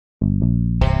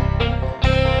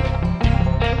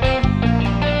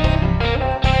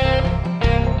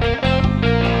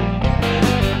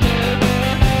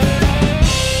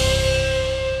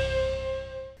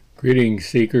Greetings,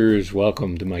 seekers.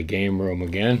 Welcome to my game room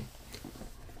again.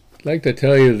 I'd like to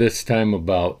tell you this time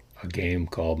about a game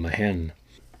called Mehen.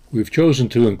 We've chosen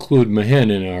to include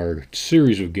Mehen in our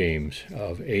series of games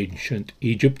of ancient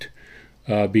Egypt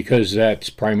because that's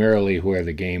primarily where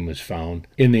the game was found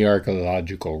in the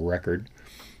archaeological record.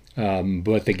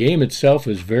 But the game itself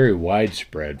is very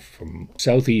widespread, from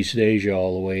Southeast Asia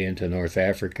all the way into North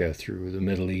Africa through the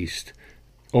Middle East.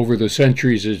 Over the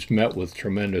centuries, it's met with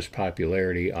tremendous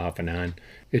popularity off and on.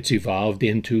 It's evolved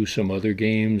into some other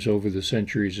games over the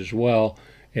centuries as well,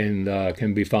 and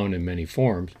can be found in many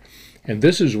forms. And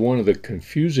this is one of the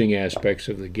confusing aspects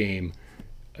of the game,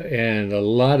 and a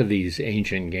lot of these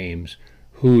ancient games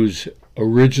whose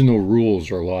original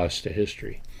rules are lost to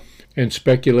history. And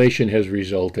speculation has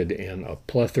resulted in a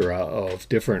plethora of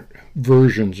different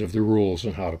versions of the rules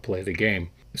and how to play the game.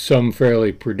 Some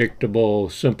fairly predictable,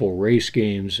 simple race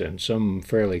games, and some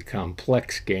fairly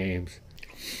complex games.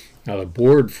 Now, the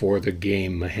board for the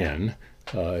game Mehen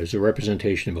is a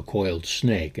representation of a coiled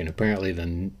snake, and apparently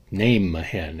the name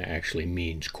Mehen actually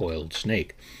means coiled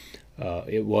snake.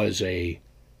 It was a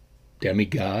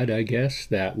demigod, I guess,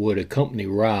 that would accompany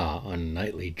Ra on a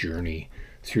nightly journey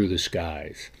through the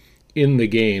skies. In the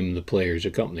game, the players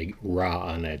accompany Ra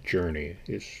on that journey.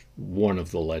 It's one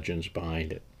of the legends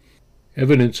behind it.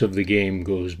 Evidence of the game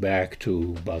goes back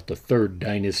to about the 3rd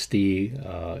dynasty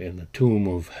in the tomb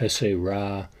of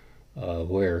Ra,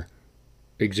 where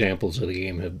examples of the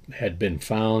game had been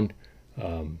found.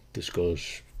 This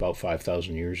goes about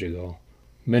 5,000 years ago.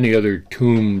 Many other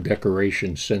tomb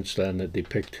decorations since then that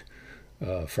depict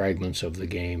fragments of the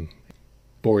game.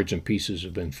 Boards and pieces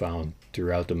have been found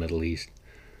throughout the Middle East.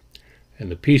 And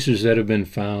the pieces that have been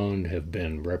found have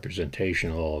been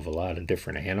representational of a lot of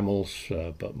different animals,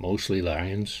 but mostly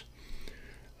lions.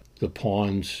 The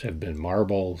pawns have been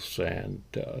marbles and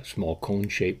small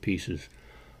cone-shaped pieces.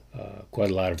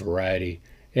 Quite a lot of variety,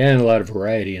 and a lot of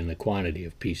variety in the quantity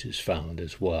of pieces found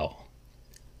as well.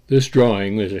 This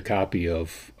drawing is a copy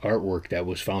of artwork that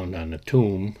was found on the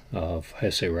tomb of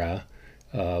Ra.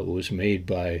 It was made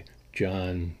by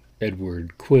John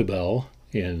Edward Quibell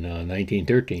in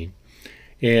 1913.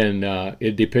 And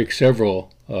it depicts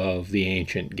several of the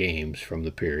ancient games from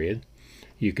the period.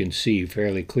 You can see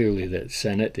fairly clearly that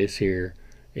Senet is here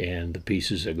and the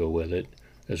pieces that go with it,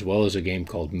 as well as a game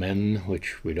called Mehen,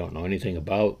 which we don't know anything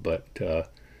about, but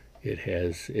it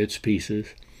has its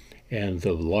pieces. And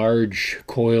the large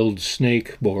coiled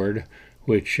snake board,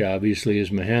 which obviously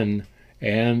is Mehen,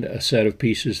 and a set of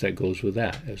pieces that goes with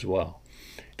that as well.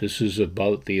 This is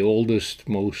about the oldest,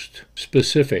 most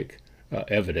specific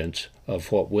evidence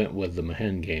of what went with the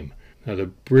Mehen game. Now, the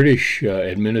British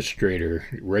administrator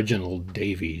Reginald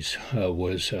Davies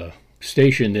was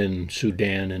stationed in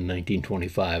Sudan in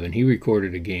 1925, and he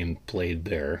recorded a game played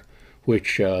there,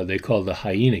 which they called the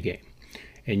hyena game.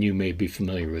 And you may be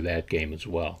familiar with that game as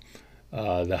well.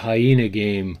 The hyena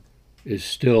game is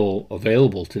still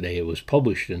available today. It was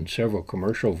published in several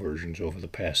commercial versions over the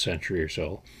past century or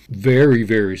so. Very,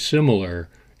 very similar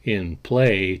in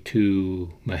play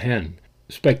to Mehen.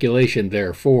 Speculation,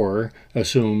 therefore,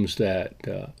 assumes that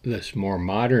this more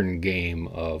modern game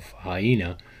of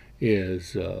hyena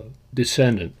is a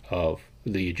descendant of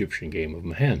the Egyptian game of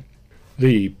Mehen.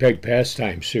 The Peg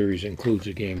Pastimes series includes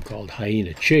a game called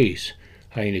Hyena Chase.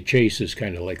 Hyena Chase is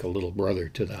kind of like a little brother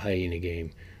to the hyena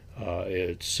game.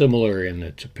 It's similar in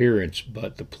its appearance,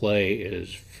 but the play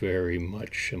is very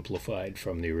much simplified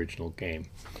from the original game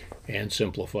and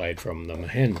simplified from the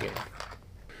Mehen game.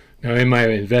 Now, in my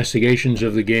investigations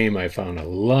of the game, I found a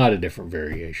lot of different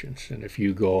variations, and if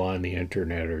you go on the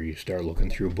internet or you start looking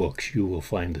through books, you will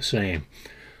find the same.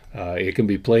 It can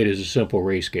be played as a simple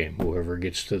race game. Whoever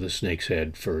gets to the snake's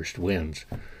head first wins.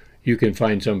 You can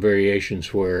find some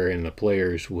variations wherein the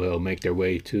players will make their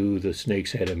way to the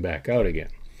snake's head and back out again.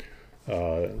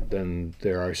 Then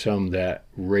there are some that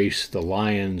race the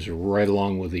lions right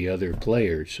along with the other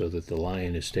players so that the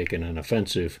lion is taking an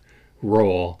offensive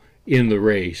role in the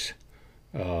race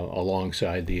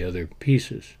alongside the other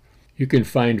pieces. You can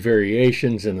find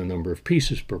variations in the number of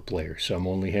pieces per player. Some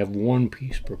only have 1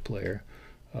 piece per player,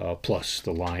 plus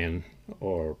the lion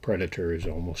or predator is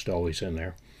almost always in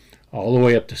there, all the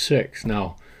way up to 6.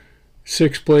 Now,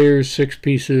 6 players, 6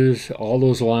 pieces, all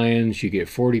those lions, you get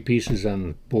 40 pieces on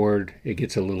the board. It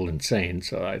gets a little insane,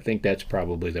 so I think that's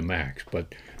probably the max,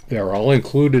 but they're all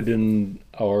included in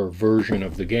our version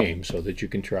of the game so that you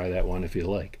can try that one if you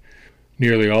like.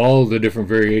 Nearly all the different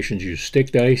variations use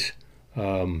stick dice,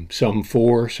 some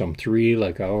 4, some 3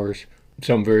 like ours.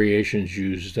 Some variations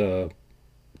used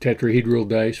tetrahedral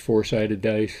dice, 4-sided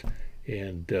dice,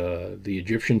 and the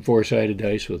Egyptian 4-sided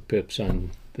dice with pips on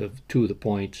the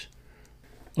points.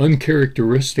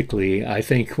 Uncharacteristically, I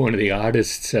think one of the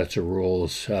oddest sets of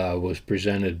rules was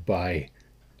presented by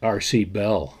R.C.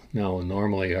 Bell. Now,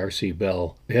 normally R.C.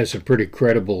 Bell has a pretty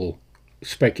credible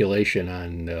speculation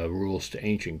on rules to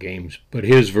ancient games, but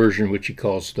his version, which he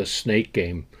calls the snake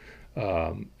game,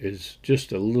 is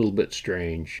just a little bit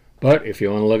strange. But if you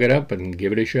want to look it up and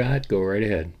give it a shot, go right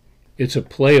ahead. It's a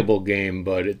playable game,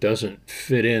 but it doesn't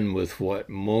fit in with what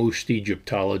most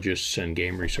Egyptologists and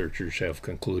game researchers have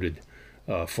concluded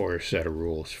for a set of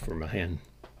rules for Mehen.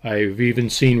 I've even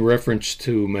seen reference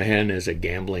to Mehen as a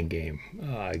gambling game.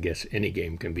 I guess any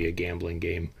game can be a gambling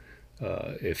game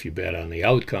if you bet on the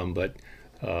outcome, but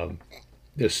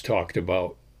this talked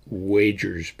about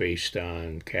wagers based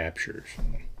on captures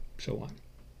and so on.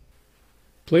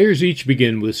 Players each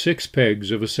begin with 6 pegs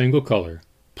of a single color,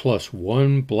 plus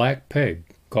 1 black peg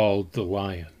called the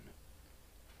lion.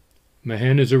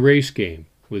 Mehen is a race game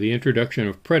with the introduction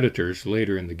of predators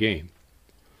later in the game.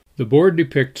 The board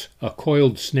depicts a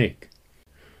coiled snake.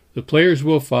 The players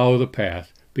will follow the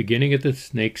path beginning at the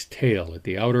snake's tail at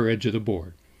the outer edge of the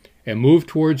board and move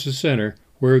towards the center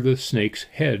where the snake's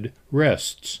head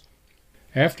rests.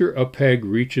 After a peg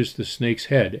reaches the snake's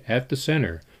head at the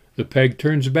center, the peg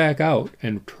turns back out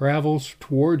and travels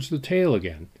towards the tail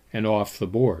again and off the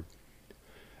board.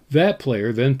 That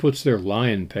player then puts their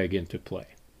lion peg into play.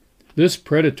 This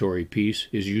predatory piece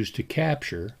is used to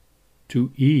capture,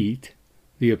 to eat,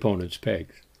 the opponent's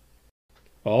pegs.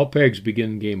 All pegs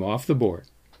begin the game off the board.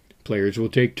 Players will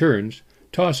take turns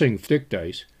tossing stick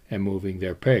dice and moving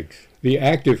their pegs. The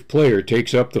active player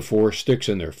takes up the 4 sticks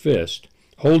in their fist,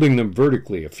 holding them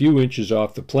vertically a few inches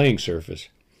off the playing surface.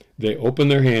 They open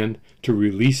their hand to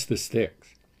release the sticks.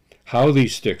 How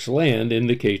these sticks land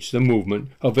indicates the movement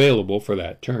available for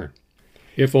that turn.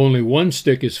 If only 1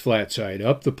 stick is flat side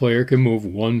up, the player can move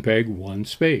 1 peg 1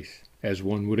 space. As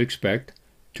one would expect,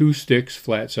 2 sticks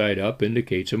flat side up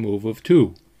indicates a move of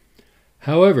 2.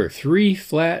 However, 3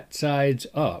 flat sides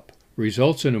up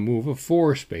results in a move of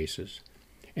 4 spaces,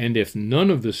 and if none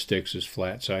of the sticks is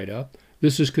flat side up,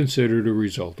 this is considered a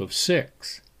result of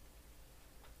 6.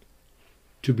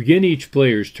 To begin each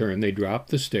player's turn, they drop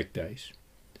the stick dice.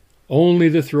 Only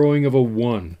the throwing of a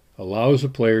 1 allows a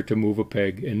player to move a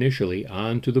peg initially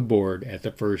onto the board at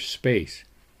the first space.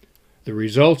 The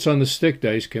results on the stick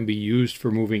dice can be used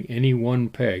for moving any 1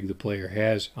 peg the player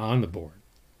has on the board.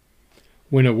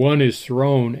 When a 1 is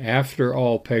thrown after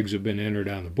all pegs have been entered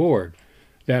on the board,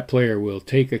 that player will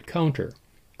take a counter,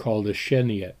 called a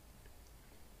cheniette,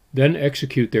 then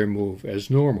execute their move as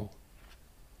normal.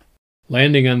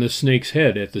 Landing on the snake's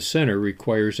head at the center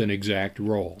requires an exact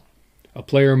roll. A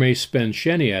player may spend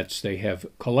cheniettes they have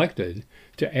collected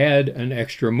to add an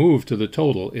extra move to the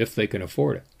total if they can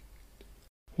afford it.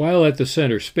 While at the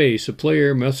center space, a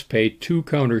player must pay 2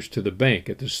 counters to the bank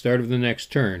at the start of the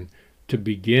next turn to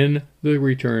begin the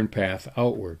return path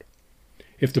outward.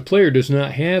 If the player does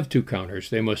not have 2 counters,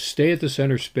 they must stay at the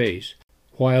center space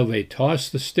while they toss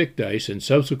the stick dice in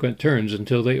subsequent turns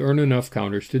until they earn enough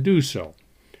counters to do so.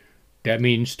 That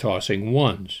means tossing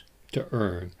 1s to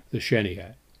earn the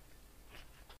cheniette.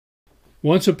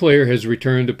 Once a player has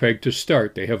returned a peg to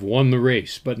start, they have won the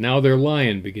race, but now their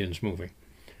lion begins moving.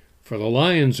 For the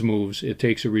lion's moves, it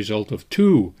takes a result of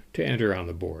 2 to enter on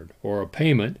the board, or a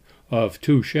payment of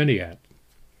 2 cheniette.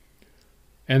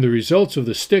 And the results of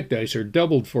the stick dice are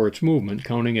doubled for its movement,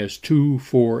 counting as 2,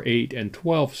 4, 8, and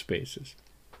 12 spaces.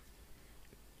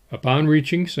 Upon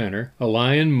reaching center, a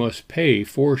lion must pay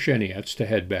 4 cheniettes to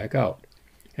head back out.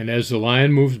 And as the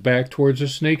lion moves back towards the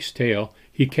snake's tail,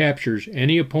 he captures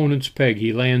any opponent's peg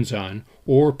he lands on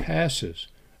or passes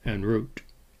en route.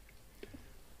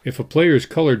 If a player's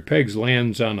colored pegs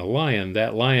lands on a lion,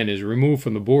 that lion is removed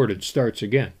from the board and starts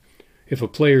again. If a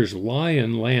player's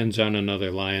lion lands on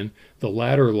another lion, the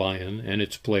latter lion and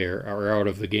its player are out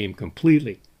of the game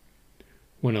completely.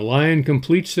 When a lion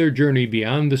completes their journey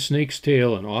beyond the snake's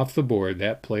tail and off the board,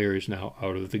 that player is now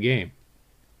out of the game.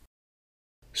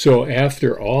 So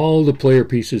after all the player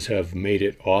pieces have made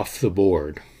it off the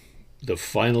board, the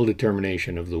final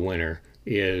determination of the winner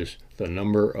is the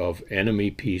number of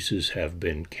enemy pieces have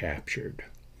been captured.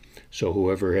 So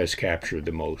whoever has captured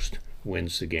the most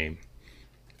wins the game.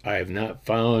 I have not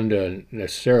found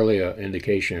necessarily an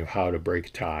indication of how to break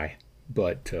a tie,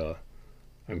 but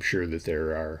I'm sure that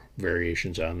there are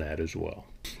variations on that as well.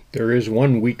 There is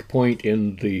one weak point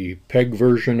in the peg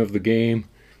version of the game,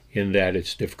 in that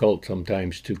it's difficult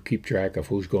sometimes to keep track of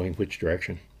who's going which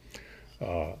direction,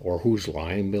 or whose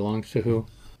line belongs to who.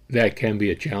 That can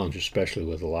be a challenge, especially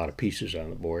with a lot of pieces on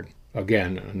the board.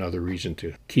 Again, another reason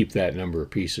to keep that number of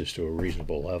pieces to a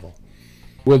reasonable level.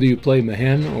 Whether you play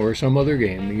Mehen or some other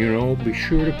game, be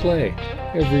sure to play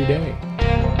every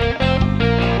day.